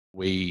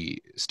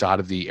We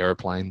started the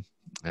aeroplane.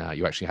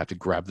 You actually have to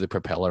grab the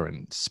propeller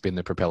and spin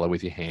the propeller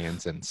with your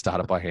hands and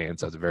start it by hand.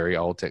 So it's a very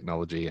old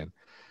technology. And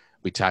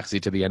we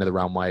taxied to the end of the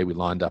runway. We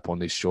lined up on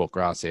this short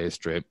grass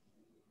airstrip,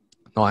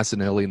 nice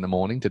and early in the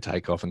morning, to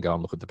take off and go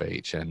and look at the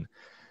beach. And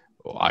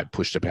I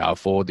pushed the power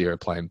forward. The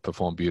airplane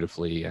performed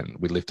beautifully, and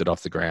we lifted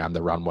off the ground.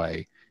 The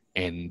runway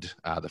end,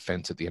 the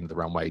fence at the end of the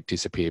runway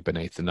disappeared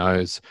beneath the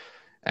nose.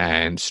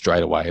 And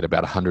straight away, at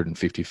about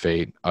 150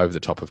 feet over the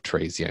top of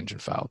trees, the engine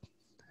failed.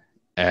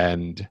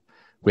 And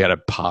we had a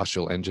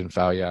partial engine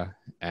failure.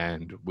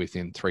 And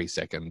within 3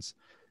 seconds,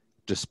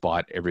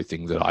 despite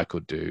everything that I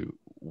could do,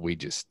 we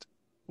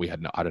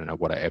had no, I don't know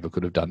what I ever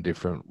could have done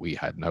different. We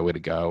had nowhere to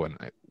go, and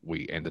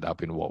we ended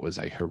up in what was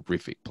a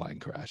horrific plane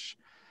crash.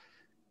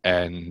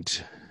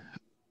 And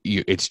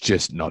it's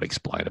just not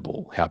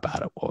explainable how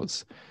bad it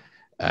was.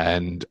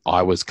 And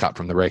I was cut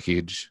from the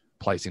wreckage,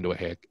 placed into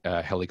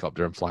a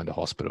helicopter and flown to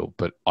hospital,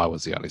 but I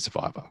was the only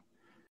survivor.